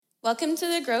Welcome to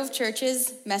the Grove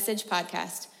Church's Message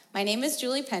Podcast. My name is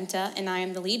Julie Penta, and I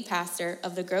am the lead pastor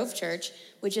of the Grove Church,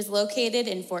 which is located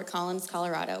in Fort Collins,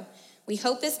 Colorado. We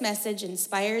hope this message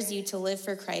inspires you to live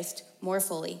for Christ more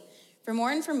fully. For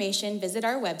more information, visit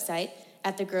our website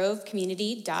at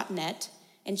thegrovecommunity.net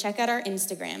and check out our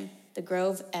Instagram,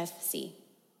 thegrovefc.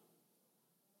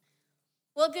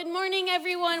 Well, good morning,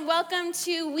 everyone. Welcome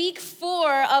to week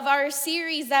 4 of our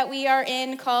series that we are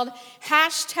in called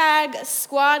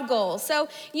 #Squad Goals. So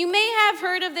you may have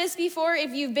heard of this before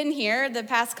if you've been here the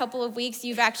past couple of weeks.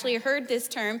 You've actually heard this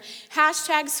term,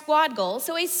 #Squad Goals.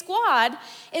 So a squad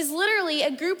is literally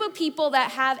a group of people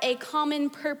that have a common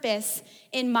purpose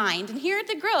in mind. And here at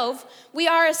the Grove, we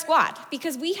are a squad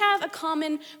because we have a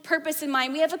common purpose in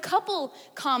mind. We have a couple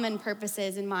common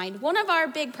purposes in mind. One of our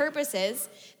big purposes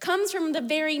comes from the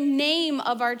very name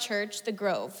of our church, the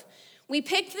Grove. We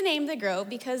picked the name the Grove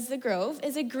because the Grove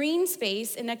is a green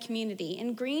space in a community.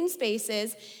 And green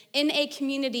spaces in a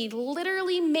community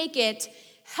literally make it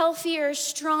healthier,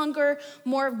 stronger,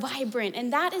 more vibrant.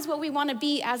 And that is what we want to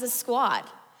be as a squad.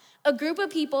 A group of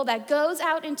people that goes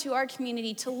out into our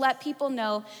community to let people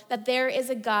know that there is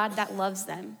a God that loves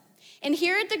them. And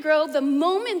here at the Grove, the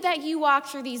moment that you walk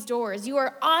through these doors, you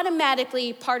are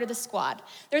automatically part of the squad.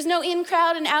 There's no in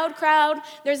crowd and out crowd.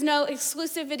 There's no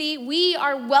exclusivity. We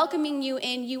are welcoming you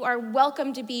in. You are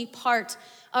welcome to be part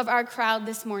of our crowd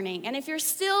this morning. And if you're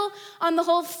still on the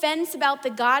whole fence about the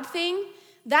God thing,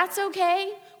 that's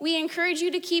okay. We encourage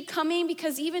you to keep coming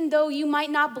because even though you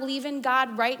might not believe in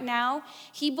God right now,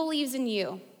 He believes in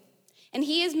you. And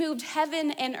He has moved heaven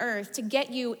and earth to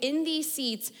get you in these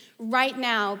seats right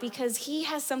now because He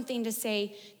has something to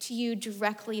say to you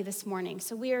directly this morning.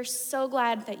 So we are so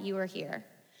glad that you are here.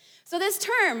 So this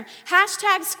term,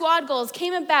 #Squad Goals,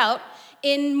 came about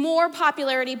in more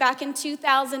popularity back in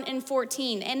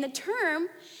 2014. And the term,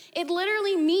 it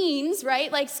literally means,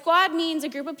 right? Like squad means a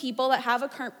group of people that have a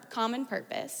common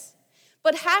purpose.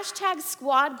 But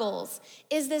 #Squad Goals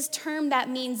is this term that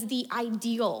means the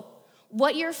ideal,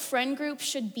 what your friend group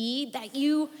should be that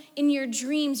you, in your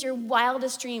dreams, your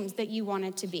wildest dreams, that you want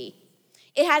it to be.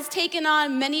 It has taken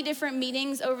on many different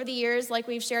meanings over the years, like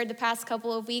we've shared the past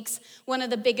couple of weeks. One of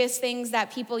the biggest things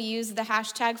that people use the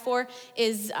hashtag for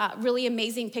is really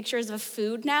amazing pictures of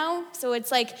food now. So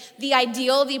it's like the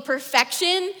ideal, the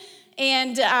perfection.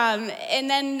 And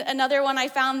then another one I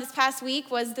found this past week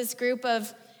was this group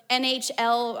of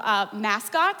NHL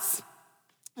mascots.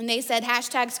 And they said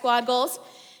 #Squad Goals.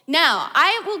 Now,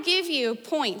 I will give you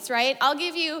points, right? I'll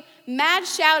give you mad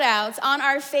shout outs on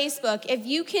our Facebook if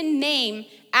you can name,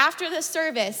 after the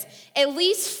service, at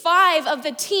least 5 of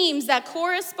the teams that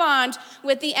correspond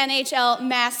with the NHL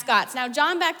mascots. Now,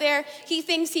 John back there, he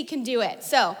thinks he can do it.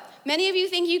 So, many of you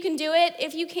think you can do it.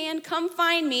 If you can, come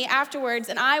find me afterwards,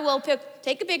 and I will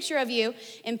take a picture of you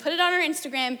and put it on our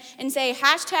Instagram and say,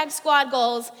 #Squad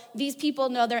Goals. These people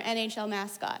know their NHL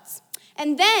mascots.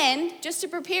 And then, just to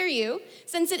prepare you,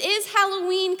 since it is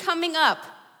Halloween coming up,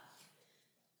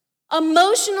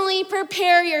 emotionally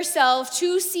prepare yourself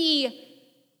to see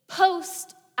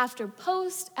post after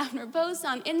post after post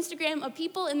on Instagram of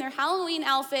people in their Halloween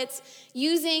outfits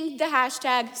using the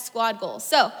 #Squad Goals.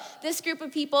 So this group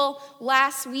of people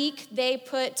last week, they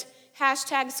put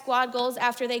 #Squad Goals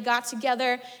after they got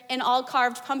together and all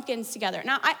carved pumpkins together.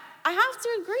 Now, I have to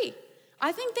agree.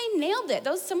 I think they nailed it.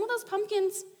 Some of those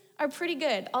pumpkins are pretty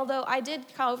good, although I did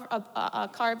carve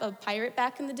a pirate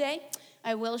back in the day.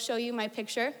 I will show you my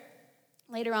picture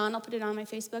later on. I'll put it on my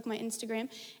Facebook, my Instagram,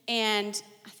 and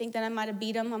I think that I might have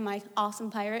beat him on my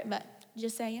awesome pirate, but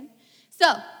just saying.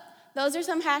 So those are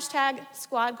some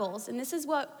 #Squad Goals, and this is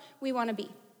what we want to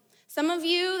be. Some of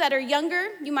you that are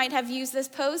younger, you might have used this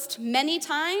post many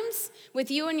times with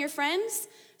you and your friends.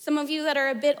 Some of you that are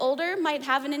a bit older might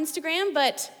have an Instagram,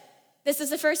 but this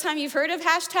is the first time you've heard of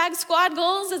 #Squad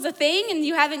Goals as a thing and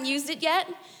you haven't used it yet.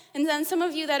 And then some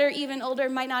of you that are even older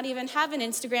might not even have an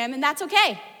Instagram, and that's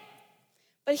okay.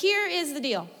 But here is the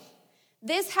deal.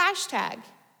 This hashtag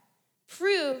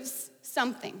proves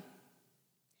something.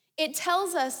 It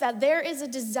tells us that there is a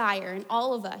desire in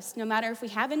all of us, no matter if we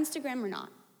have Instagram or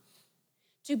not,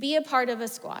 to be a part of a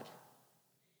squad.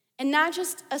 And not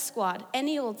just a squad,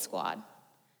 any old squad.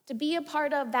 To be a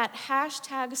part of that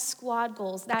 #Squad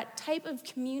Goals, that type of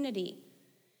community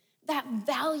that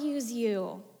values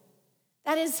you,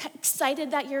 that is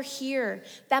excited that you're here,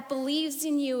 that believes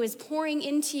in you, is pouring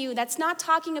into you, that's not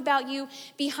talking about you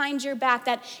behind your back,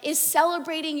 that is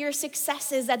celebrating your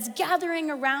successes, that's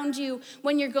gathering around you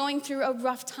when you're going through a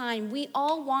rough time. We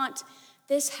all want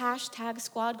this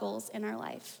 #Squad Goals in our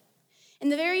life. In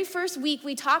the very first week,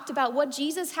 we talked about what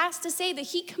Jesus has to say, that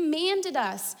he commanded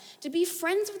us to be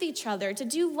friends with each other, to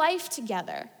do life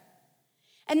together.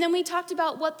 And then we talked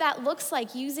about what that looks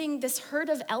like using this herd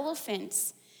of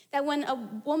elephants, that when a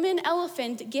woman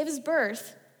elephant gives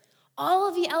birth, all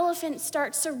of the elephants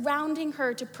start surrounding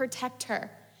her to protect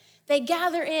her. They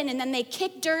gather in and then they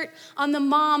kick dirt on the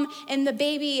mom and the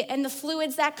baby and the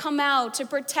fluids that come out to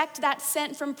protect that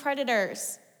scent from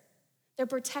predators. They're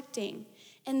protecting.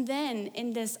 And then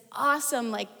in this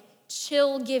awesome,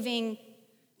 chill-giving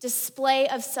display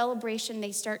of celebration,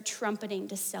 they start trumpeting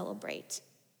to celebrate.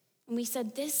 And we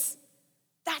said,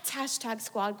 that's hashtag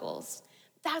squad goals.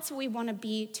 That's what we want to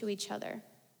be to each other.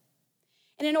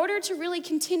 And in order to really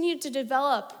continue to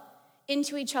develop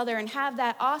into each other and have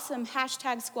that awesome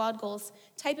hashtag squad goals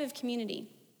type of community,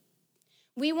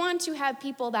 we want to have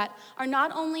people that are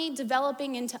not only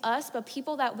developing into us, but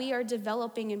people that we are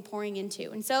developing and pouring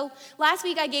into. And so last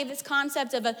week I gave this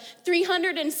concept of a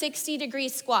 360-degree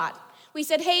squad. We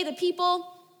said, hey, the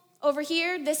people over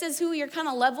here, this is who you're kind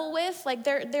of level with.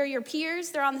 They're your peers.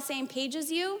 They're on the same page as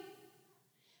you.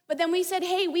 But then we said,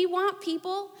 hey, we want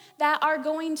people that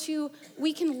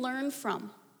we can learn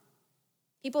from.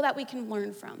 People that we can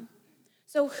learn from.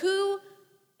 So who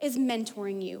is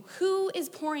mentoring you? Who is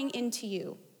pouring into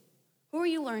you? Who are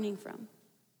you learning from?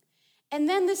 And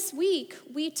then this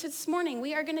morning,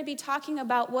 we are going to be talking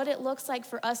about what it looks like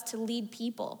for us to lead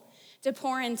people, to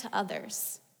pour into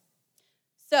others.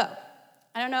 So,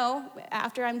 I don't know,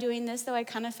 after I'm doing this, though, I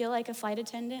kind of feel like a flight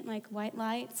attendant, like white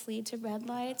lights lead to red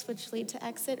lights, which lead to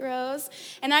exit rows.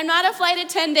 And I'm not a flight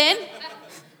attendant.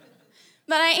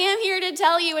 But I am here to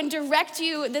tell you and direct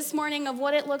you this morning of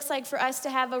what it looks like for us to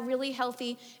have a really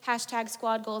healthy hashtag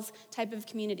squad goals type of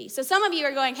community. So some of you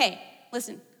are going, hey,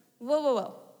 listen,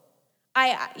 whoa.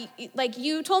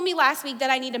 You told me last week that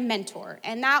I need a mentor,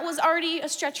 and that was already a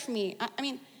stretch for me. I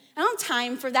don't have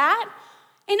time for that.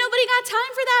 Ain't nobody got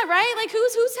time for that, right?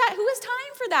 Who has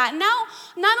time for that? And now,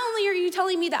 not only are you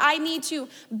telling me that I need to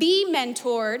be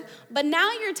mentored, but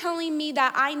now you're telling me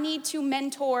that I need to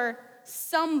mentor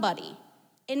somebody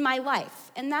in my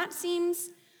life. And that seems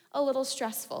a little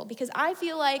stressful because I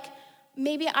feel like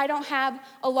maybe I don't have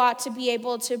a lot to be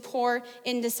able to pour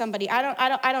into somebody.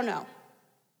 I don't know.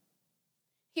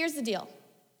 Here's the deal.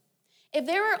 If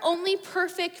there were only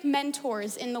perfect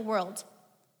mentors in the world,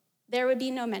 there would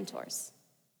be no mentors.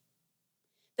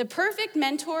 The perfect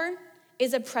mentor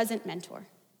is a present mentor.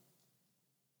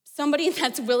 Somebody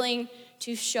that's willing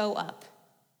to show up.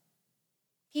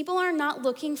 People are not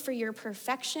looking for your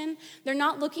perfection. They're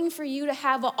not looking for you to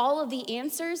have all of the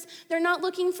answers. They're not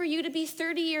looking for you to be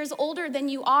 30 years older than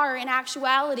you are in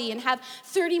actuality and have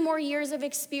 30 more years of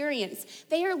experience.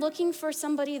 They are looking for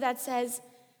somebody that says,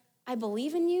 I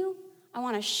believe in you. I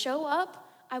want to show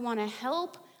up. I want to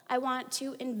help. I want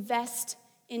to invest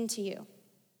into you.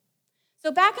 So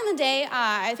back in the day,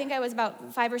 I think I was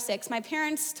about 5 or 6, my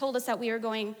parents told us that we were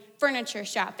going furniture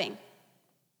shopping.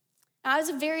 I was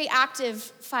a very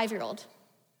active 5-year-old,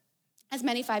 as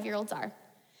many 5-year-olds are.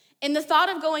 And the thought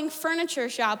of going furniture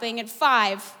shopping at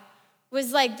 5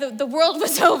 was like the world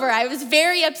was over. I was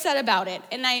very upset about it.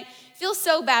 And I feel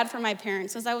so bad for my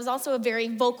parents, because I was also a very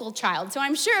vocal child. So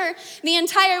I'm sure the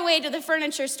entire way to the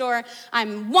furniture store,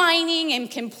 I'm whining and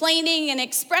complaining and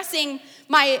expressing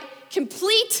my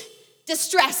complete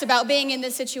distress about being in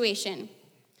this situation.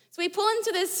 So we pull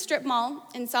into this strip mall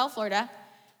in South Florida,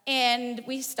 and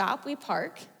we stop, we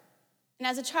park. And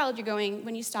as a child, you're going,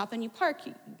 when you stop and you park,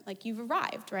 you've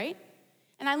arrived, right?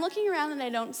 And I'm looking around and I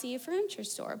don't see a furniture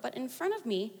store, but in front of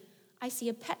me, I see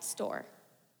a pet store.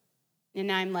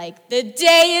 And I'm like, the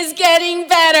day is getting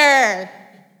better.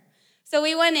 So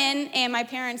we went in, and my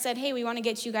parents said, hey, we want to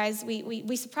get you guys,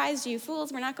 we surprised you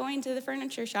fools, we're not going to the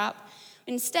furniture shop.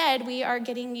 Instead, we are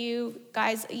getting you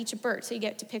guys each a bird, so you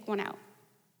get to pick one out.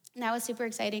 And that was super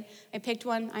exciting. I picked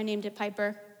one, I named it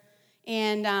Piper.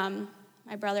 And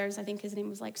my brother's, I think his name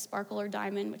was Sparkle or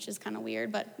Diamond, which is kind of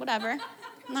weird, but whatever.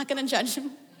 I'm not going to judge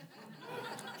him.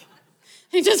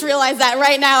 I just realized that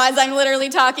right now as I'm literally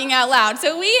talking out loud.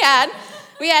 So we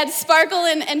had Sparkle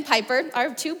and Piper,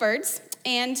 our 2 birds,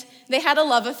 and they had a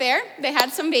love affair. They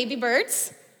had some baby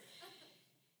birds,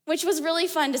 which was really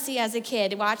fun to see as a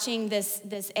kid, watching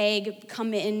this egg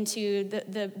come into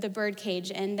the bird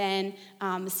cage, and then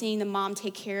seeing the mom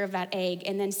take care of that egg,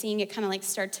 and then seeing it kind of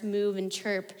start to move and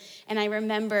chirp. And I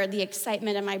remember the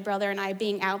excitement of my brother and I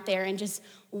being out there and just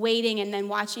waiting, and then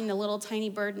watching the little tiny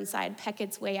bird inside peck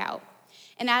its way out.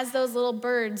 And as those little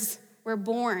birds were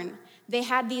born, they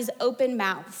had these open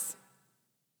mouths.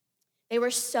 They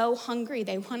were so hungry,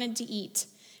 they wanted to eat.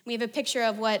 We have a picture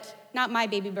of what, not my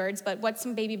baby birds, but what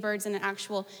some baby birds in an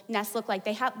actual nest look like.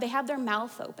 They have their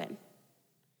mouth open,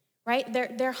 right?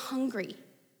 They're hungry.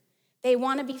 They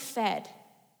want to be fed.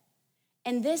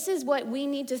 And this is what we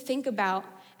need to think about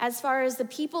as far as the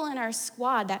people in our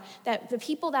squad, that the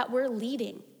people that we're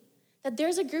leading, that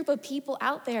there's a group of people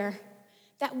out there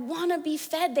that want to be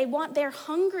fed. They're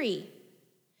hungry.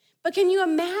 But can you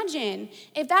imagine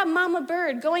if that mama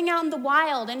bird going out in the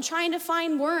wild and trying to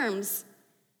find worms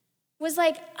was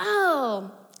like,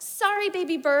 oh, sorry,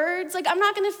 baby birds. Like, I'm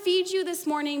not going to feed you this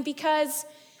morning because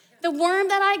the worm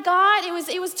that I got,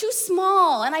 it was too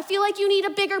small, and I feel like you need a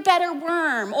bigger, better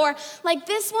worm. Or like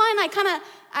this one,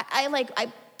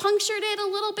 I punctured it a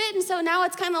little bit, and so now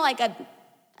it's kind of like a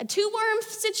two-worm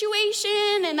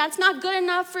situation, and that's not good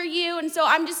enough for you, and so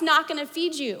I'm just not going to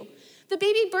feed you. The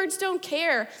baby birds don't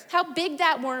care how big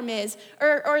that worm is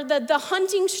or the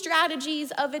hunting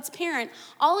strategies of its parent.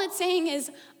 All it's saying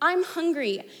is, I'm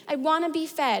hungry. I want to be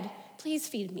fed. Please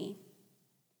feed me.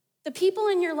 The people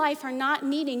in your life are not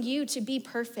needing you to be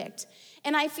perfect.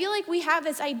 And I feel like we have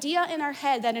this idea in our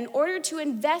head that in order to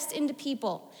invest into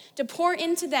people, to pour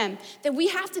into them, that we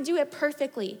have to do it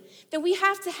perfectly, that we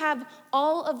have to have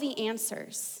all of the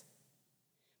answers.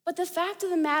 But the fact of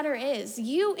the matter is,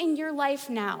 you in your life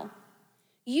now,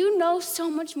 you know so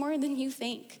much more than you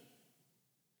think.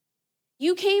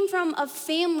 You came from a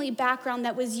family background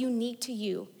that was unique to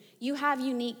you. You have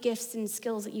unique gifts and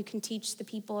skills that you can teach the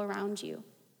people around you.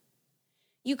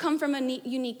 You come from a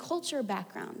unique culture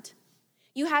background.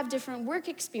 You have different work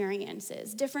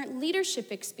experiences, different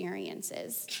leadership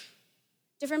experiences,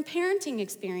 different parenting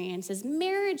experiences,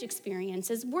 marriage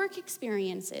experiences, work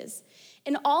experiences.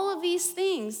 And all of these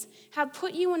things have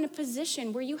put you in a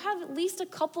position where you have at least a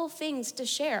couple things to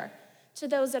share to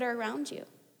those that are around you.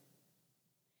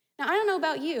 Now, I don't know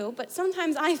about you, but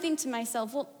sometimes I think to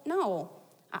myself, well, no,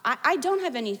 I don't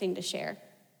have anything to share,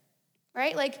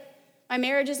 right? Like, my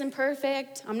marriage isn't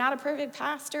perfect. I'm not a perfect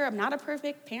pastor. I'm not a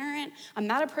perfect parent. I'm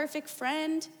not a perfect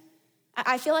friend.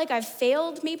 I feel like I've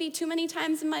failed maybe too many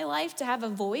times in my life to have a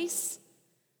voice.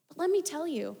 But let me tell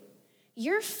you,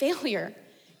 your failure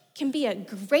can be a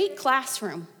great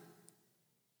classroom.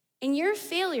 And your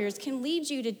failures can lead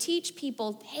you to teach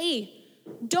people, hey,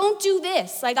 don't do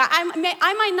this. Like,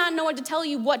 I might not know what to tell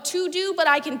you what to do, but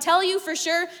I can tell you for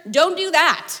sure, don't do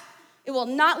that. It will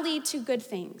not lead to good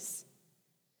things.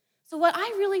 So what I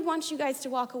really want you guys to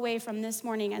walk away from this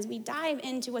morning as we dive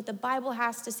into what the Bible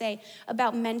has to say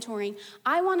about mentoring,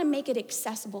 I want to make it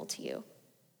accessible to you.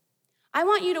 I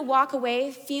want you to walk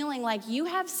away feeling like you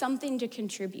have something to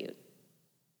contribute.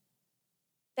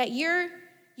 That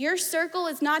your circle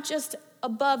is not just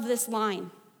above this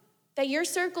line. That your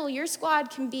circle, your squad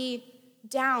can be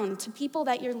down to people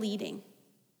that you're leading.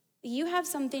 That you have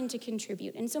something to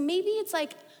contribute. And so maybe it's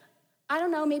like, I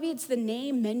don't know, maybe it's the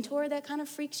name mentor that kind of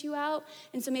freaks you out.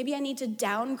 And so maybe I need to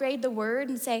downgrade the word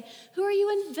and say, who are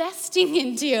you investing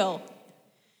into?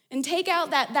 And take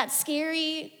out that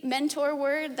scary mentor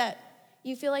word that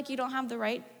you feel like you don't have the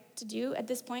right to do at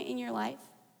this point in your life.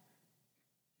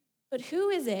 But who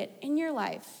is it in your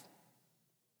life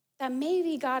that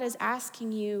maybe God is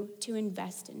asking you to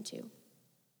invest into?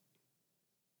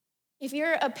 If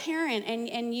you're a parent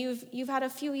and you've had a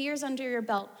few years under your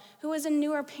belt, who is a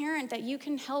newer parent that you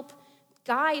can help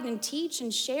guide and teach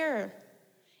and share?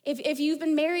 If you've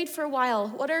been married for a while,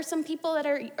 what are some people that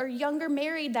are younger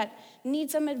married that need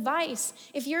some advice?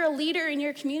 If you're a leader in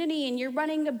your community and you're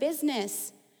running a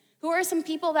business, who are some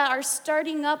people that are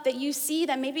starting up that you see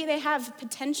that maybe they have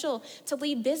potential to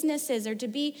lead businesses or to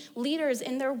be leaders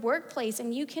in their workplace,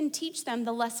 and you can teach them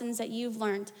the lessons that you've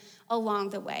learned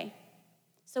along the way?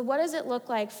 So what does it look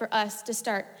like for us to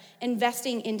start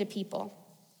investing into people?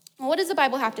 Well, what does the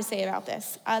Bible have to say about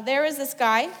this? There was this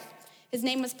guy. His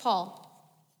name was Paul.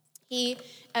 He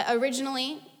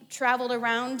originally traveled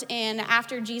around, and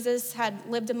after Jesus had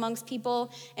lived amongst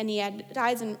people and he had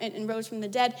died and rose from the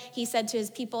dead, he said to his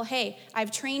people, hey,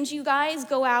 I've trained you guys.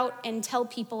 Go out and tell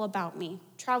people about me.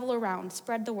 Travel around.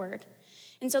 Spread the word.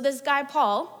 And so this guy,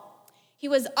 Paul, he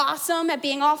was awesome at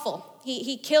being awful.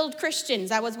 He killed Christians.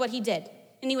 That was what he did.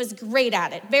 And he was great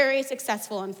at it, very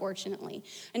successful, unfortunately.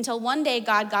 Until one day,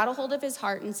 God got a hold of his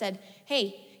heart and said,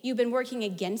 hey, you've been working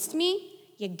against me.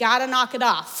 You gotta knock it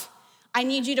off. I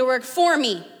need you to work for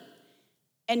me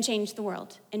and change the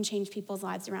world and change people's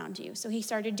lives around you. So he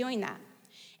started doing that.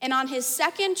 And on his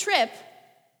second trip,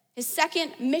 his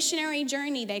second missionary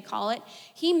journey, they call it,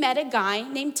 he met a guy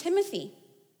named Timothy.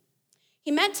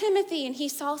 He met Timothy and he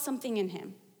saw something in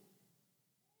him.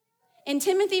 And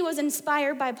Timothy was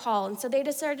inspired by Paul, and so they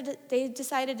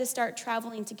decided to start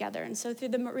traveling together. And so through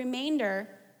the remainder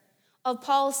of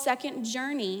Paul's second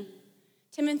journey,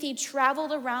 Timothy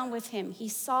traveled around with him. He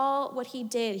saw what he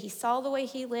did. He saw the way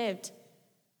he lived.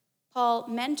 Paul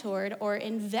mentored or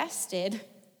invested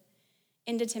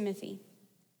into Timothy.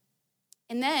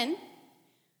 And then,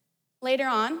 later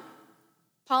on,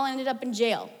 Paul ended up in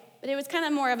jail. But it was kind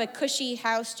of more of a cushy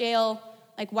house jail,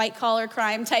 like white-collar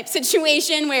crime type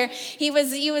situation where he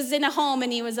was in a home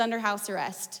and he was under house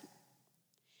arrest.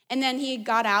 And then he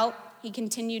got out, he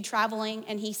continued traveling,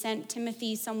 and he sent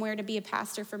Timothy somewhere to be a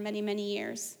pastor for many, many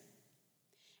years.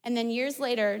 And then years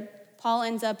later, Paul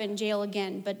ends up in jail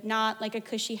again, but not like a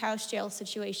cushy house jail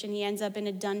situation. He ends up in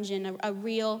a dungeon, a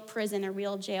real prison, a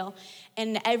real jail.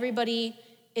 And everybody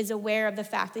is aware of the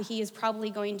fact that he is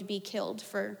probably going to be killed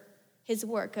for his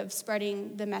work of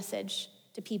spreading the message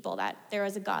to people that there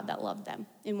was a God that loved them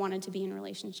and wanted to be in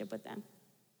relationship with them.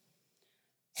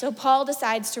 So Paul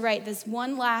decides to write this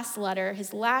one last letter,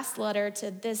 his last letter to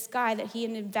this guy that he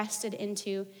had invested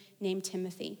into named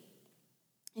Timothy.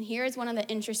 And here is one of the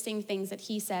interesting things that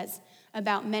he says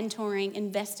about mentoring,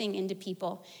 investing into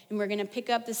people. And we're going to pick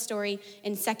up the story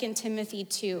in 2 Timothy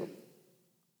 2.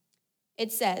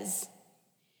 It says,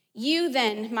 "You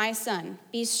then, my son,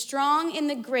 be strong in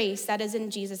the grace that is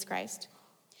in Jesus Christ.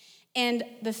 And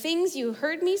the things you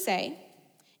heard me say,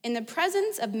 in the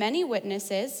presence of many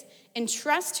witnesses,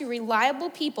 entrust to reliable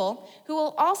people who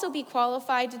will also be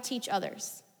qualified to teach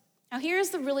others." Now here's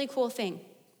the really cool thing.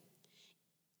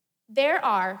 There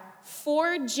are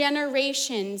 4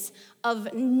 generations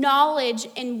of knowledge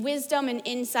and wisdom and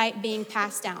insight being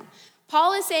passed down.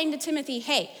 Paul is saying to Timothy,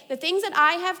 hey, the things that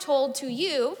I have told to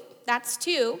you, that's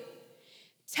 2,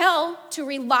 tell to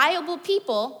reliable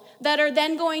people that are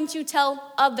then going to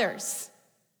tell others.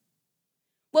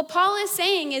 What Paul is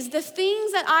saying is the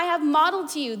things that I have modeled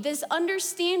to you, this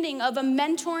understanding of a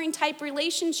mentoring type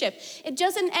relationship, it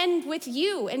doesn't end with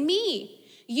you and me.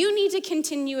 You need to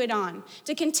continue it on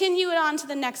to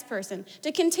the next person,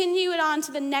 to continue it on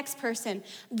to the next person.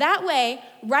 That way,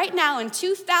 right now in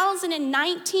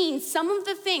 2019, some of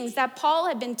the things that Paul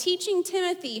had been teaching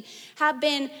Timothy have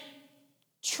been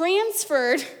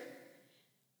transferred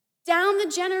down the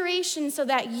generation so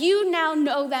that you now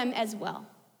know them as well.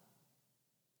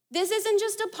 This isn't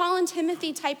just a Paul and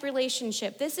Timothy type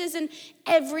relationship. This is an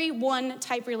everyone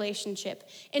type relationship.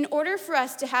 In order for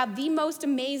us to have the most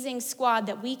amazing squad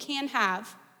that we can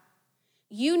have,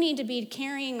 you need to be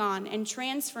carrying on and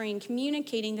transferring,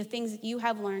 communicating the things that you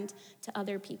have learned to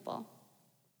other people.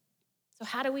 So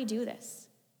how do we do this?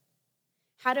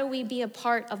 How do we be a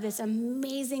part of this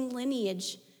amazing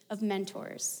lineage of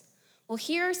mentors? Well,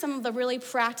 here are some of the really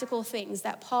practical things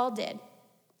that Paul did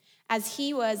as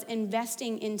he was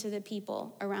investing into the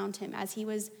people around him, as he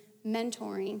was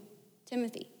mentoring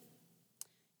Timothy.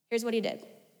 Here's what he did.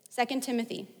 2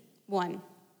 Timothy 1,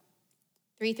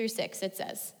 3-6, it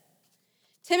says,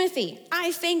 "Timothy,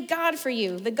 I thank God for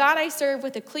you, the God I serve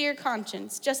with a clear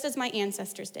conscience, just as my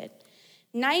ancestors did.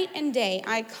 Night and day,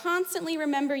 I constantly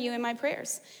remember you in my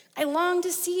prayers. I long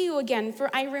to see you again, for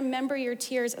I remember your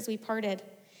tears as we parted.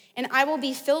 And I will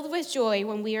be filled with joy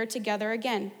when we are together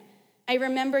again. I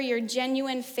remember your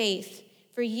genuine faith,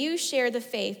 for you share the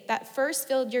faith that first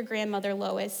filled your grandmother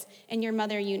Lois and your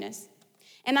mother Eunice.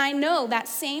 And I know that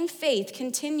same faith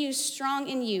continues strong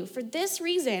in you. For this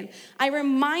reason, I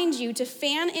remind you to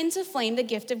fan into flame the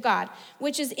gift of God,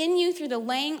 which is in you through the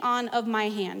laying on of my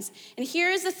hands." And here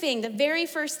is the thing, the very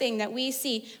first thing that we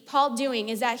see Paul doing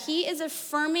is that he is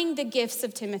affirming the gifts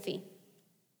of Timothy.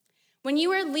 When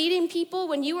you are leading people,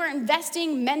 when you are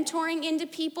investing, mentoring into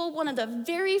people, one of the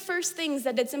very first things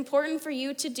that it's important for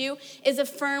you to do is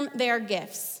affirm their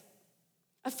gifts.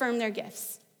 Affirm their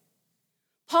gifts.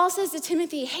 Paul says to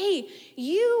Timothy, hey,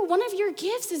 one of your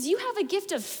gifts is you have a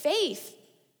gift of faith.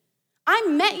 I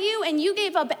met you and you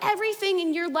gave up everything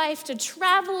in your life to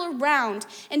travel around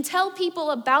and tell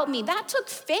people about me. That took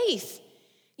faith.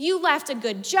 You left a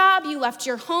good job, you left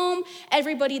your home,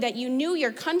 everybody that you knew,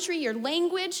 your country, your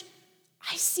language.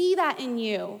 I see that in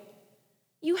you.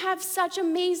 You have such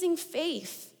amazing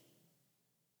faith.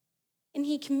 And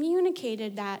he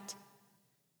communicated that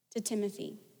to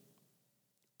Timothy.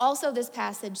 Also, this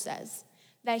passage says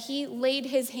that he laid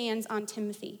his hands on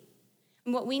Timothy.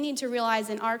 And what we need to realize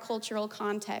in our cultural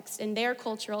context, in their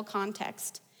cultural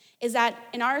context, is that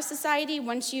in our society,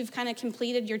 once you've kind of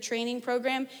completed your training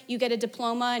program, you get a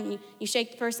diploma and you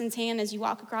shake the person's hand as you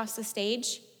walk across the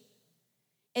stage.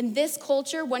 In this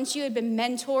culture, once you had been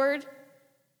mentored,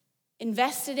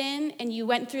 invested in, and you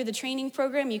went through the training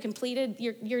program, you completed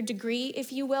your degree,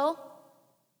 if you will,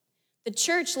 the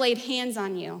church laid hands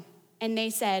on you and they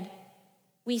said,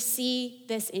 we see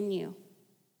this in you.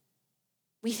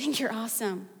 We think you're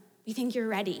awesome. We think you're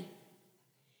ready.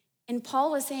 And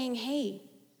Paul was saying, hey,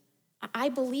 I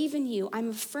believe in you. I'm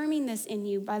affirming this in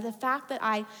you by the fact that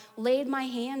I laid my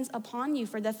hands upon you,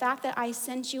 for the fact that I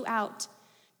sent you out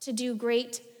to do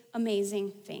great,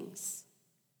 amazing things.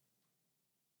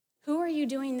 Who are you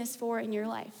doing this for in your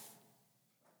life?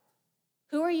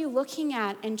 Who are you looking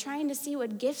at and trying to see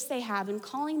what gifts they have and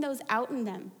calling those out in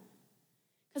them?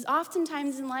 Because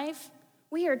oftentimes in life,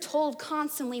 we are told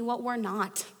constantly what we're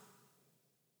not.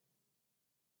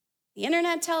 The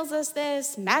internet tells us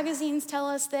this, magazines tell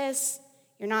us this.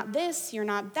 You're not this, you're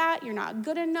not that, you're not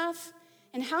good enough.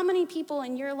 And how many people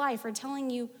in your life are telling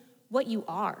you what you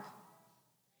are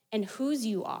and whose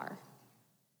you are?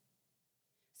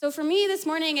 So for me this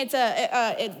morning,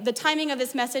 the timing of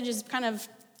this message is kind of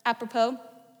apropos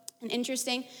and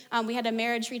interesting. We had a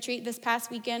marriage retreat this past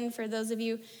weekend for those of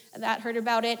you that heard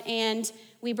about it, and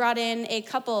we brought in a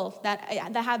couple that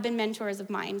have been mentors of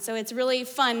mine. So it's really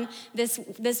fun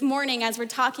this morning as we're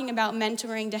talking about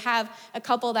mentoring to have a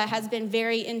couple that has been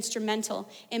very instrumental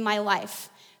in my life.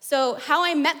 So how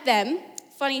I met them,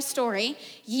 funny story,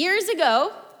 years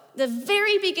ago, the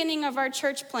very beginning of our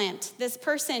church plant, this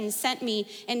person sent me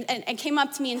and came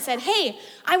up to me and said, hey,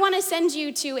 I want to send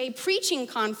you to a preaching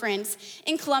conference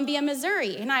in Columbia,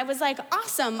 Missouri. And I was like,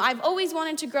 awesome. I've always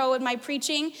wanted to grow in my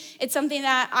preaching. It's something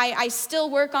that I still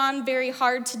work on very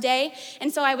hard today.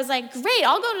 And so I was like, great,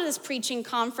 I'll go to this preaching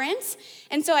conference.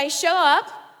 And so I show up,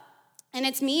 and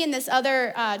it's me and this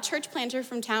other church planter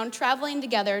from town traveling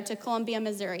together to Columbia,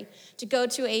 Missouri to go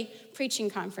to a preaching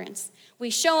conference. We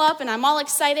show up, and I'm all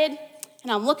excited,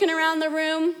 and I'm looking around the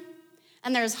room,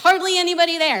 and there's hardly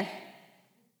anybody there.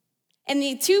 And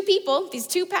these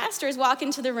two pastors walk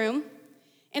into the room,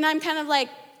 and I'm kind of like,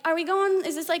 are we going,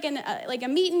 is this like a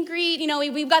meet and greet? You know,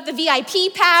 we've got the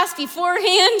VIP pass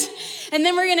beforehand, and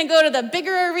then we're going to go to the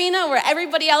bigger arena where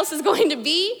everybody else is going to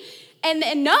be?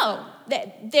 And no,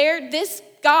 this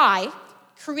guy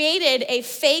created a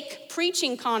fake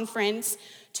preaching conference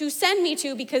to send me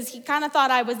to because he kind of thought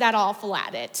I was that awful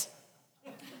at it.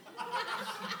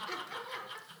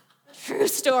 True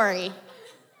story.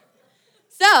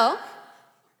 So,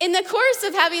 in the course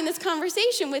of having this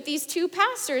conversation with these two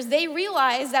pastors, they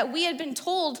realized that we had been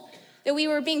told that we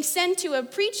were being sent to a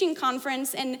preaching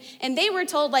conference, and they were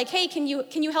told, like, hey, can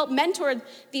you help mentor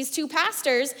these two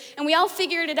pastors? And we all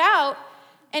figured it out.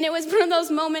 And it was one of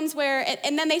those moments where,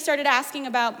 and then they started asking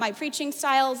about my preaching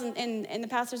styles, and the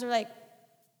pastors were like,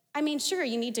 I mean, sure,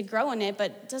 you need to grow in it,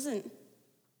 but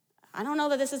I don't know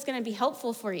that this is going to be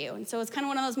helpful for you. And so it's kind of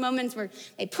one of those moments where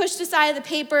they pushed aside the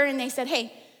paper and they said,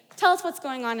 hey, tell us what's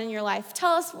going on in your life.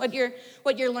 Tell us what you're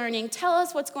learning. Tell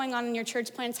us what's going on in your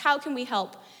church plans. How can we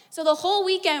help? So the whole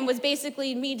weekend was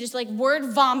basically me just like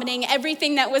word vomiting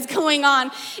everything that was going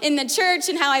on in the church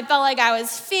and how I felt like I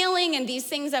was failing and these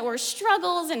things that were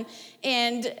struggles, and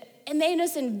they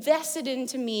just invested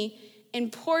into me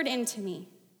and poured into me.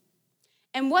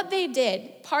 And what they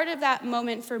did, part of that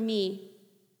moment for me,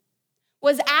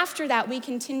 was after that we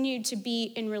continued to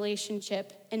be in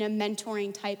relationship in a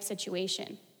mentoring type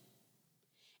situation.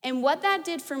 And what that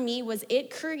did for me was it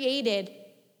created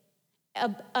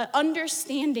an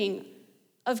understanding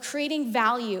of creating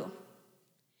value.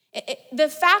 The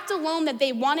fact alone that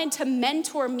they wanted to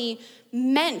mentor me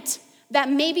meant that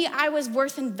maybe I was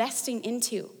worth investing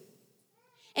into.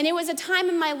 And it was a time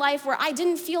in my life where I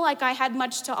didn't feel like I had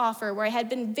much to offer, where I had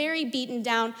been very beaten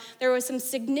down. There was some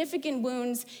significant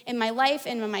wounds in my life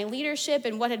and in my leadership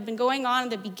and what had been going on in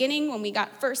the beginning when we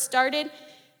got first started.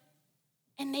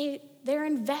 And their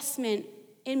investment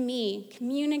in me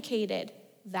communicated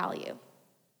value.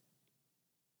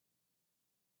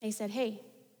 They said, hey,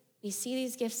 we see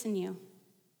these gifts in you.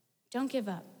 Don't give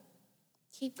up.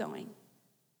 Keep going.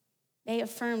 They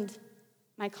affirmed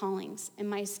my callings and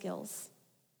my skills.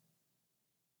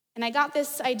 And I got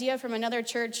this idea from another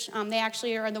church. They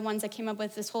actually are the ones that came up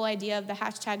with this whole idea of the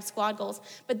hashtag squad goals.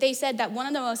 But they said that one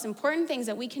of the most important things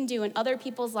that we can do in other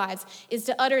people's lives is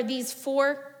to utter these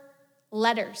 4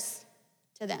 letters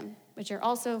to them, which are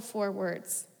also 4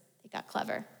 words. They got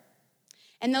clever.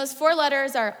 And those 4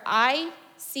 letters are I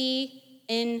see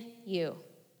in you.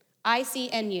 I see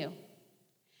in you.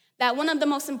 That one of the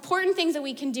most important things that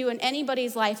we can do in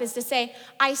anybody's life is to say,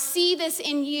 I see this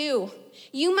in you.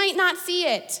 You might not see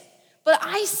it, but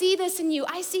I see this in you.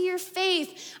 I see your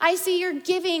faith. I see your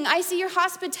giving. I see your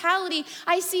hospitality.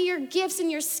 I see your gifts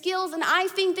and your skills, and I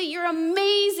think that you're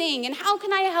amazing. And how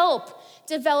can I help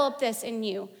develop this in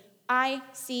you? I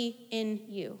see in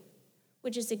you,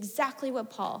 which is exactly what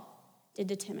Paul did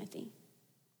to Timothy.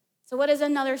 So what is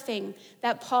another thing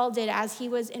that Paul did as he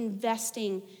was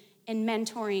investing in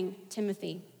mentoring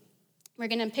Timothy? We're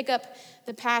going to pick up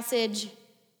the passage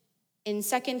in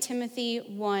 2 Timothy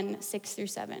 1, 6 through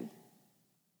 7.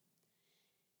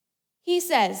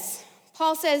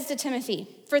 Paul says to Timothy,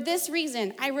 "For this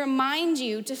reason, I remind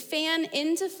you to fan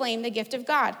into flame the gift of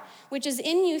God, which is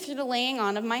in you through the laying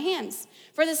on of my hands.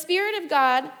 For the Spirit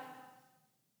God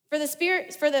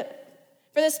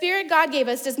gave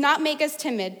us does not make us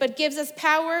timid, but gives us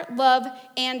power, love,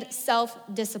 and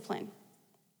self-discipline."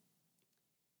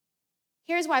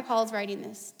 Here's why Paul's writing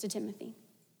this to Timothy.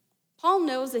 Paul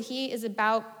knows that he is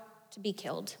about to be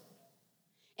killed.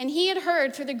 And he had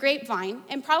heard through the grapevine,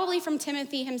 and probably from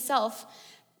Timothy himself,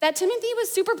 that Timothy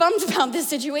was super bummed about this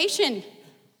situation.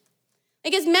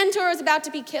 Like his mentor was about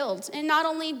to be killed. And not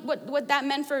only what that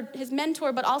meant for his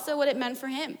mentor, but also what it meant for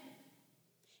him.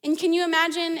 And can you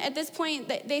imagine at this point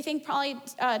that they think probably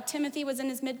Timothy was in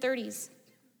his mid-30s?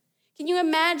 Can you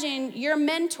imagine your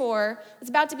mentor was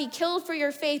about to be killed for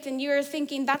your faith and you're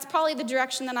thinking, that's probably the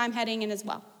direction that I'm heading in as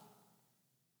well?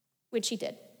 Which he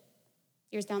did,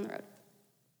 years down the road.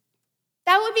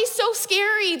 That would be so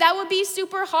scary. That would be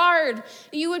super hard.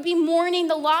 You would be mourning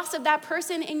the loss of that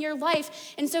person in your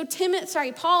life. And so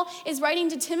Paul is writing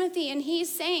to Timothy and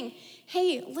he's saying,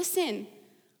 hey, listen,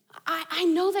 I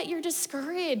know that you're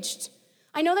discouraged.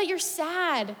 I know that you're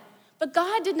sad, but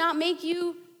God did not make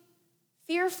you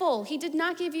fearful. He did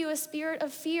not give you a spirit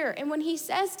of fear. And when he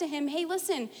says to him, hey,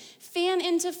 listen, fan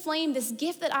into flame this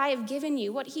gift that I have given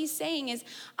you, what he's saying is,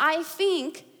 I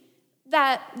think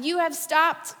that you have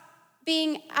stopped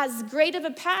being as great of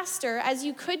a pastor as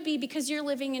you could be because you're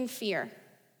living in fear.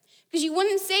 Because you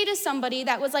wouldn't say to somebody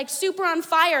that was like super on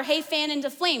fire, hey, fan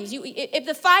into flames. If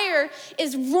the fire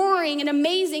is roaring and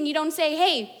amazing, you don't say,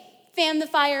 hey, fan the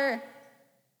fire.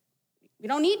 You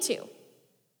don't need to.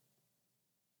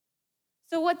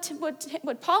 So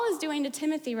what Paul is doing to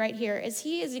Timothy right here is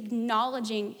he is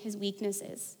acknowledging his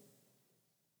weaknesses,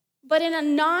 but in a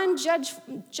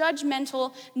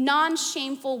non-judgmental,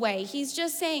 non-shameful way. He's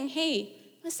just saying, hey,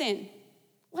 listen,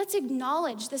 let's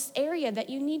acknowledge this area that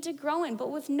you need to grow in,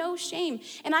 but with no shame.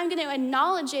 And I'm going to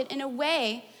acknowledge it in a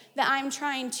way that I'm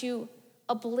trying to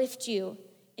uplift you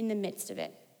in the midst of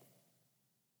it.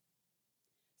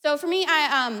 So for me,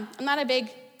 I'm not a big,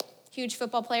 huge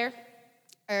football player,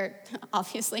 or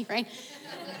obviously, right?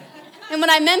 And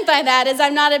what I meant by that is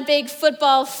I'm not a big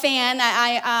football fan.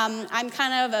 I'm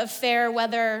kind of a fair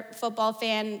weather football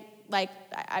fan. Like,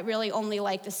 I really only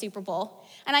like the Super Bowl.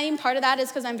 And I think part of that is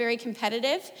because I'm very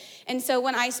competitive. And so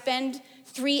when I spend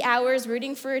 3 hours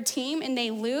rooting for a team and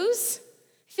they lose,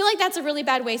 I feel like that's a really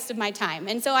bad waste of my time.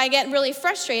 And so I get really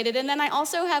frustrated. And then I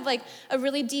also have like a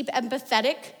really deep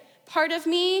empathetic part of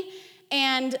me.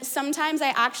 And sometimes I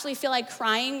actually feel like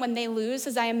crying when they lose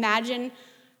as I imagine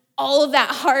all of that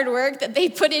hard work that they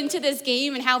put into this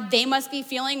game and how they must be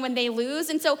feeling when they lose.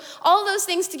 And so all of those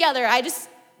things together, I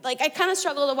kind of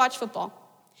struggle to watch football.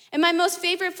 And my most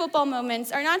favorite football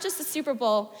moments are not just the Super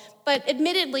Bowl, but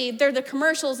admittedly, they're the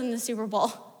commercials in the Super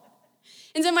Bowl.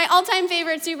 And so my all-time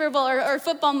favorite Super Bowl or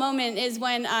football moment is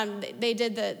when they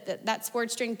did that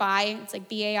sports drink Bai. It's like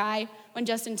BAI, when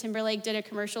Justin Timberlake did a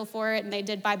commercial for it, and they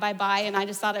did Bye, Bye, Bye, and I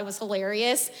just thought it was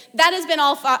hilarious. That has been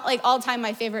all-time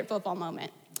my favorite football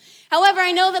moment. However,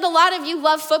 I know that a lot of you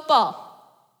love football,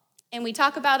 and we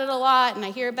talk about it a lot, and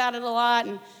I hear about it a lot,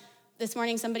 and this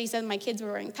morning somebody said my kids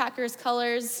were wearing Packers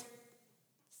colors.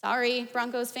 Sorry,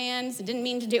 Broncos fans, I didn't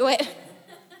mean to do it.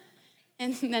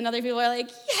 And then other people are like,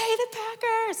 yay, the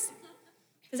Packers.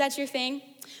 Is that your thing?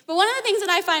 But one of the things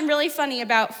that I find really funny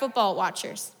about football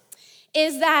watchers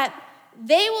is that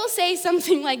they will say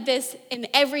something like this in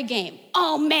every game.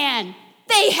 Oh man,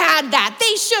 they had that.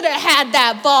 They should have had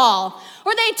that ball.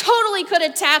 Or they totally could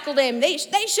have tackled him. They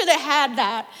should have had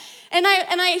that. And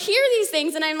I hear these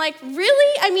things and I'm like,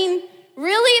 really? I mean,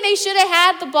 really? They should have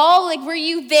had the ball? Like, were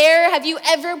you there? Have you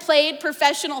ever played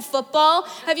professional football?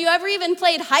 Have you ever even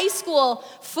played high school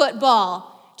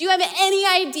football? Do you have any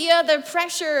idea the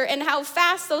pressure and how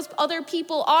fast those other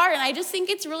people are? And I just think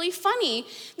it's really funny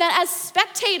that as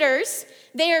spectators,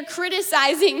 they are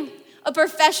criticizing a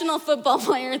professional football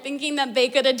player thinking that they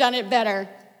could have done it better.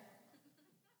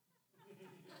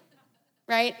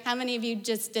 Right? How many of you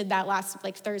just did that last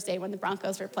Thursday when the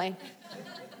Broncos were playing?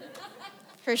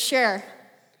 For sure.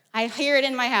 I hear it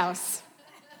in my house.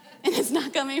 And it's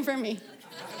not coming from me.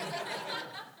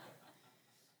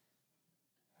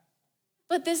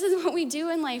 But this is what we do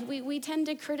in life. We tend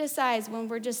to criticize when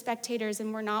we're just spectators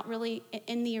and we're not really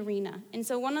in the arena. And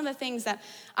so one of the things that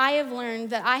I have learned,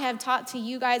 that I have taught to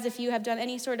you guys if you have done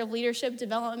any sort of leadership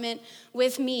development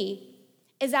with me,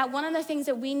 is that one of the things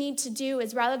that we need to do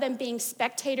is, rather than being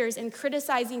spectators and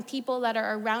criticizing people that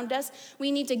are around us,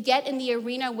 we need to get in the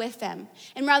arena with them.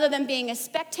 And rather than being a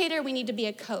spectator, we need to be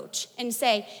a coach and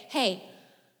say, hey,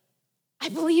 I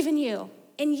believe in you.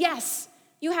 And yes,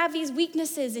 you have these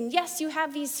weaknesses, and yes, you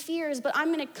have these fears, but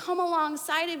I'm gonna come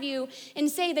alongside of you and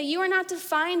say that you are not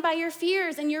defined by your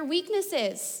fears and your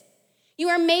weaknesses. You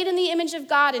are made in the image of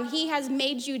God, and he has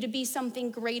made you to be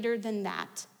something greater than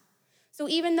that. So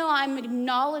even though I'm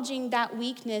acknowledging that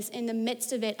weakness, in the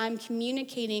midst of it, I'm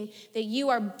communicating that you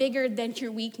are bigger than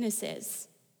your weaknesses,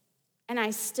 and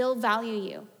I still value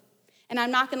you. And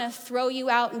I'm not gonna throw you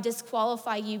out and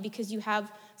disqualify you because you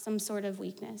have some sort of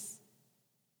weakness.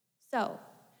 So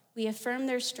we affirm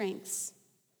their strengths.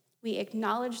 We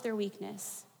acknowledge their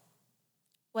weakness.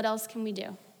 What else can we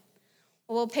do?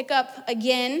 Well, we'll pick up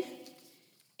again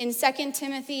in 2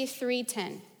 Timothy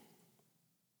 3:10.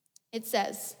 It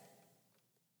says,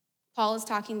 Paul is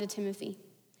talking to Timothy.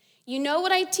 You know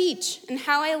what I teach and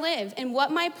how I live and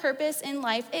what my purpose in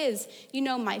life is. You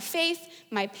know my faith,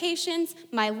 my patience,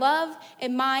 my love,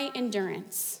 and my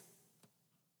endurance.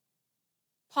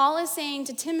 Paul is saying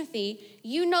to Timothy,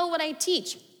 you know what I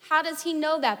teach. How does he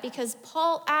know that? Because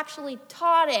Paul actually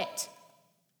taught it.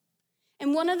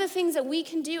 And one of the things that we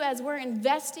can do as we're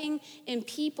investing in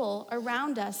people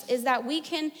around us is that we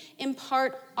can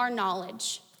impart our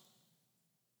knowledge.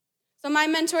 So my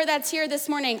mentor that's here this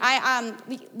morning,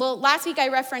 last week I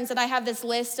referenced that I have this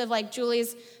list of like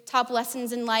Julie's top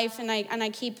lessons in life, and I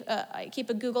keep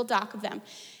a Google Doc of them.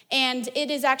 And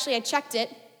it is actually, I checked it,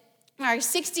 there are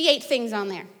 68 things on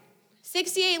there.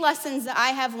 68 lessons that I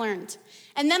have learned.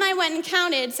 And then I went and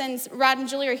counted, since Rod and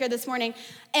Julie are here this morning,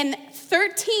 and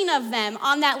 13 of them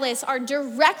on that list are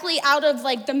directly out of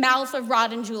like the mouth of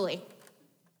Rod and Julie.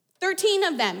 13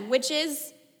 of them, which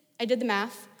is, I did the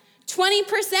math, 20%.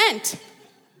 20%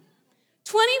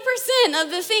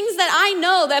 of the things that I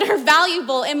know that are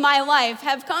valuable in my life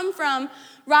have come from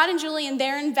Rod and Julie and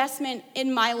their investment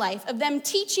in my life, of them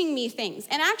teaching me things.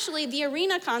 And actually, the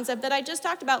arena concept that I just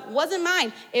talked about wasn't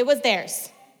mine, it was theirs.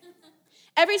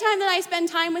 Every time that I spend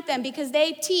time with them, because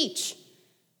they teach,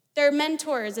 they're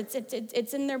mentors,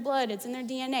 it's in their blood, it's in their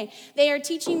DNA. They are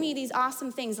teaching me these awesome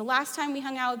things. The last time we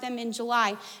hung out with them in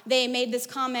July, they made this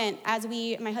comment as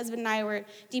my husband and I were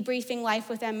debriefing life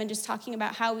with them and just talking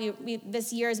about how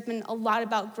this year has been a lot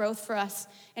about growth for us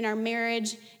in our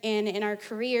marriage and in our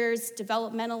careers,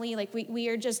 developmentally. Like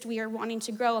we are wanting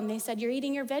to grow. And they said, you're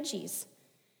eating your veggies.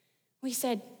 We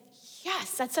said,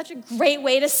 yes, that's such a great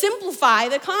way to simplify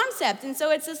the concept. And so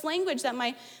it's this language that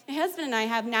my husband and I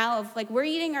have now of like, we're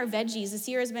eating our veggies. This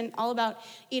year has been all about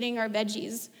eating our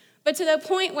veggies. But to the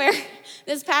point where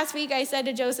this past week I said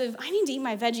to Joseph, I need to eat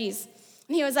my veggies.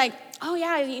 And he was like, oh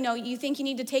yeah, you think you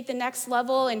need to take the next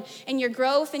level in your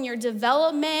growth and your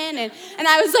development. And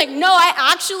I was like, no, I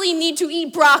actually need to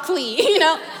eat broccoli,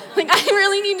 Like I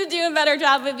really need to do a better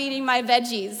job of eating my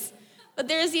veggies. But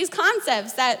there's these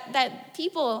concepts that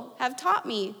people have taught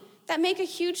me that make a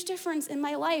huge difference in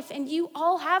my life, and you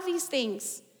all have these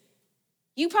things.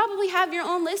 You probably have your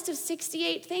own list of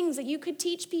 68 things that you could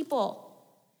teach people,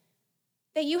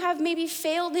 that you have maybe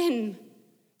failed in,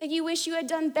 that you wish you had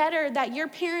done better, that your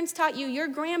parents taught you, your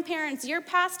grandparents, your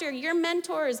pastor, your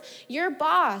mentors, your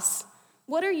boss.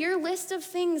 What are your list of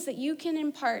things that you can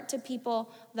impart to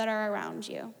people that are around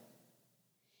you?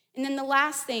 And then the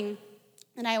last thing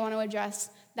that I want to address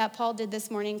that Paul did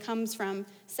this morning comes from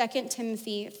 2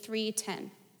 Timothy 3:10,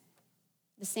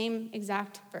 the same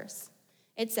exact verse.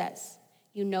 It says,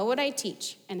 you know what I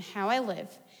teach and how I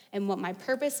live and what my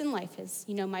purpose in life is.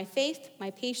 You know my faith,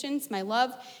 my patience, my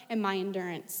love, and my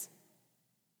endurance.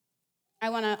 I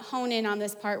want to hone in on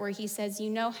this part where he says, you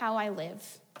know how I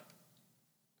live.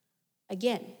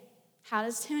 Again, how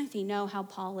does Timothy know how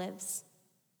Paul lives?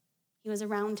 He was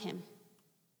around him.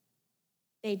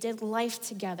 They did life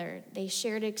together. They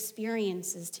shared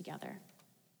experiences together.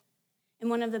 And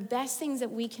one of the best things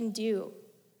that we can do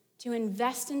to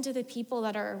invest into the people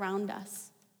that are around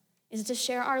us is to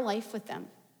share our life with them.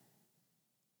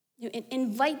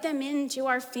 Invite them into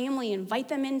our family, invite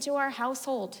them into our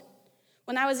household.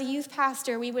 When I was a youth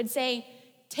pastor, we would say,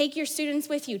 take your students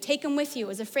with you, take them with you,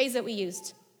 was a phrase that we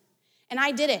used. And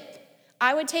I did it.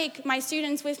 I would take my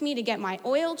students with me to get my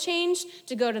oil changed,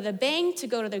 to go to the bank, to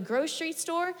go to the grocery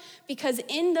store, because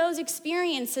in those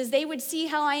experiences, they would see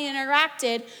how I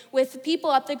interacted with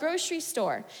people at the grocery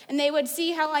store. And they would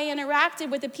see how I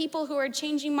interacted with the people who are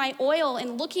changing my oil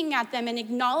and looking at them and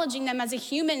acknowledging them as a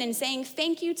human and saying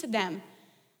thank you to them.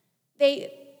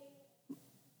 They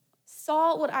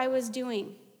saw what I was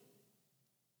doing.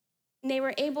 And they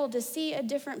were able to see a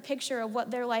different picture of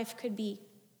what their life could be.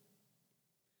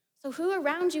 So who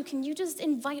around you can you just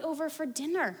invite over for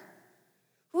dinner?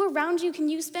 Who around you can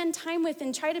you spend time with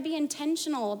and try to be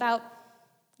intentional about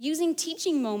using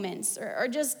teaching moments or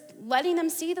just letting them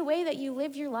see the way that you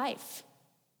live your life?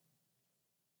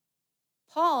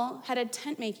 Paul had a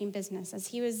tent-making business as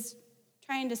he was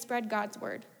trying to spread God's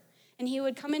word. And he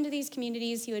would come into these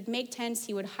communities, he would make tents,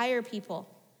 he would hire people.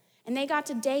 And they got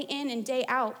to day in and day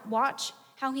out watch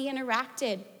how he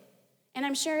interacted. And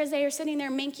I'm sure as they were sitting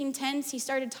there making tents, he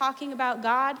started talking about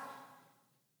God.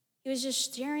 He was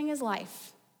just sharing his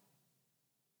life.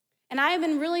 And I have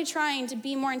been really trying to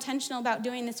be more intentional about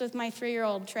doing this with my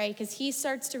 3-year-old Trey, because he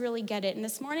starts to really get it. And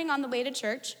this morning on the way to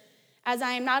church, as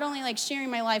I am not only like sharing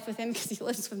my life with him because he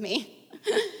lives with me,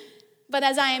 but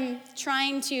as I am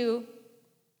trying to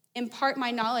impart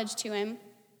my knowledge to him,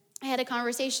 I had a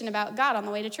conversation about God on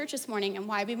the way to church this morning and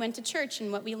why we went to church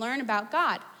and what we learn about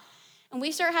God. And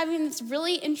we started having this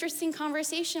really interesting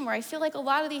conversation where I feel like a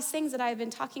lot of these things that I've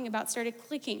been talking about started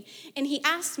clicking. And he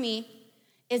asked me,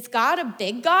 "Is God a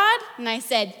big God?" And I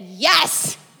said,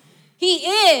 "Yes, he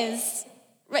is."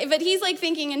 Right? But he's like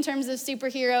thinking in terms of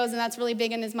superheroes, and that's really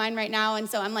big in his mind right now. And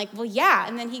so I'm like, "Well, yeah."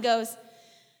 And then he goes,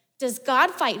 "Does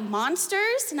God fight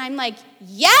monsters?" And I'm like,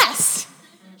 "Yes,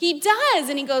 he does."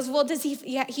 And he goes, "Well, does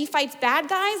he fights bad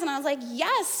guys?" And I was like,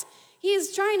 "Yes, he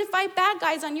is trying to fight bad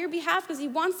guys on your behalf because he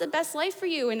wants the best life for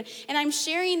you." And I'm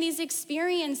sharing these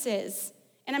experiences,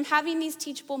 and I'm having these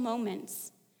teachable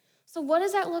moments. So what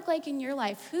does that look like in your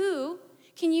life? Who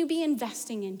can you be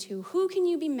investing into? Who can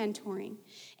you be mentoring?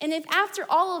 And if after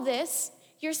all of this,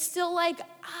 you're still like,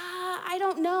 I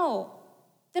don't know,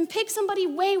 then pick somebody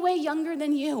way, way younger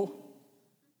than you.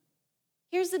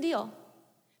 Here's the deal.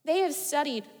 They have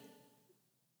studied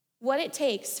what it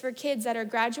takes for kids that are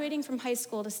graduating from high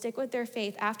school to stick with their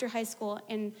faith after high school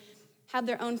and have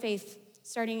their own faith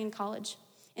starting in college.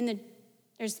 And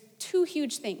there's 2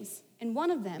 huge things. And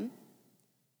one of them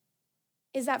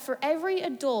is that for every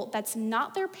adult that's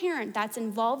not their parent that's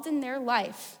involved in their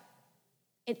life,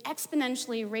 it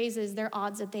exponentially raises their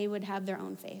odds that they would have their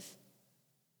own faith.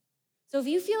 So if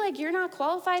you feel like you're not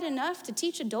qualified enough to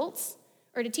teach adults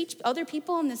or to teach other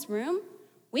people in this room,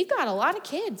 we've got a lot of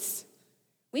kids.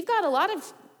 We've got a lot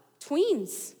of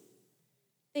tweens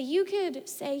that you could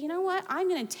say, "You know what? I'm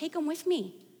going to take them with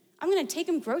me. I'm going to take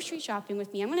them grocery shopping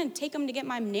with me. I'm going to take them to get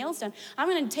my nails done. I'm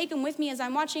going to take them with me as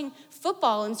I'm watching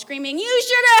football and screaming, 'You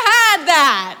should have had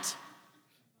that!'"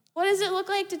 What does it look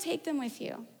like to take them with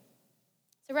you?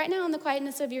 So right now in the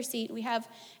quietness of your seat, we have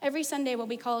every Sunday what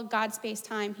we call God Space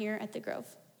Time here at the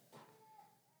Grove.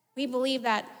 We believe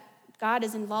that God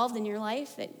is involved in your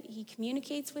life, that he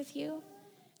communicates with you,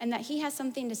 and that he has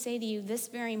something to say to you this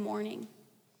very morning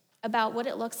about what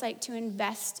it looks like to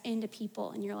invest into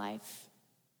people in your life.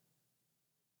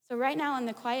 So right now in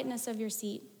the quietness of your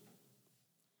seat,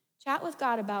 chat with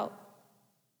God about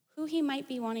who he might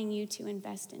be wanting you to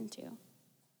invest into.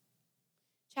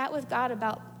 Chat with God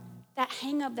about that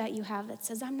hang up that you have that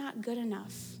says, "I'm not good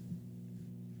enough."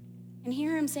 And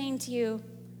hear him saying to you,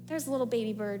 there's little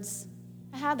baby birds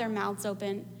that have their mouths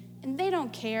open, and they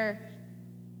don't care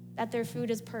that their food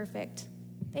is perfect.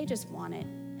 They just want it,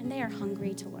 and they are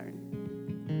hungry to learn.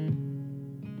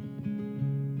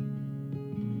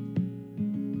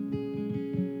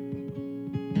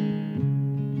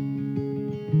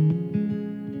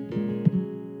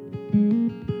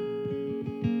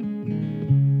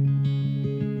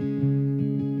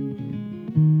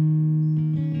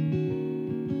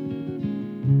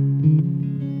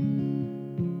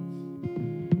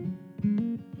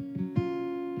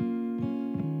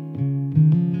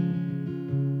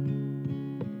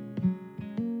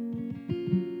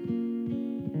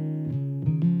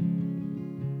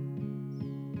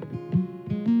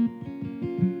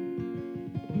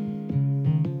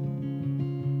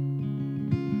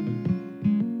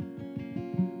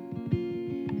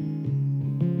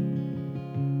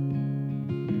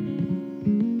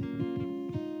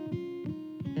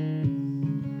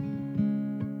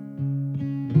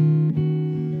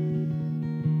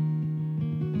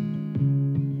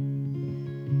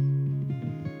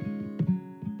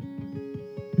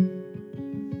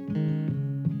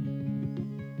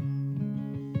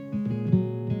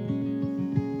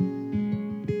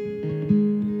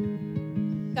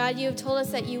 God, you have told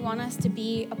us that you want us to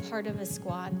be a part of a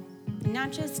squad,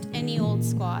 not just any old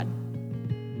squad,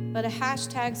 but a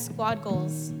hashtag squad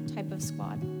goals type of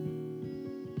squad.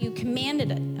 You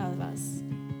commanded it of us.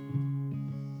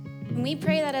 And we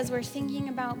pray that as we're thinking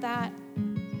about that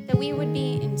we would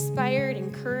be inspired,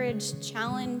 encouraged,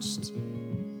 challenged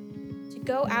to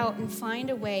go out and find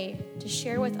a way to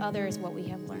share with others what we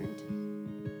have learned.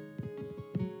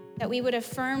 that we would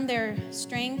affirm their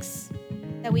strengths,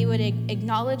 that we would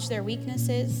acknowledge their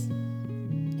weaknesses,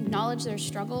 acknowledge their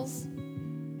struggles,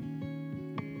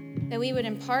 that we would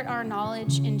impart our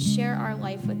knowledge and share our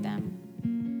life with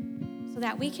them so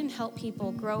that we can help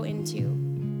people grow into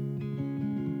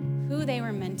who they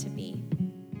were meant to be.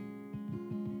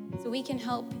 So we can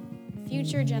help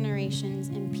future generations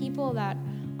and people that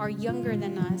are younger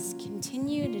than us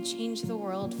continue to change the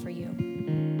world for you.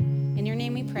 In your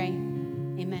name we pray,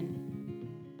 amen.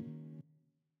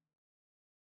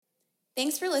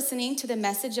 Thanks for listening to the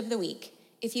Message of the Week.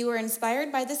 If you were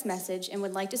inspired by this message and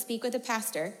would like to speak with a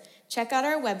pastor, check out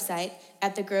our website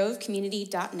at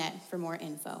thegrovecommunity.net for more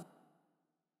info.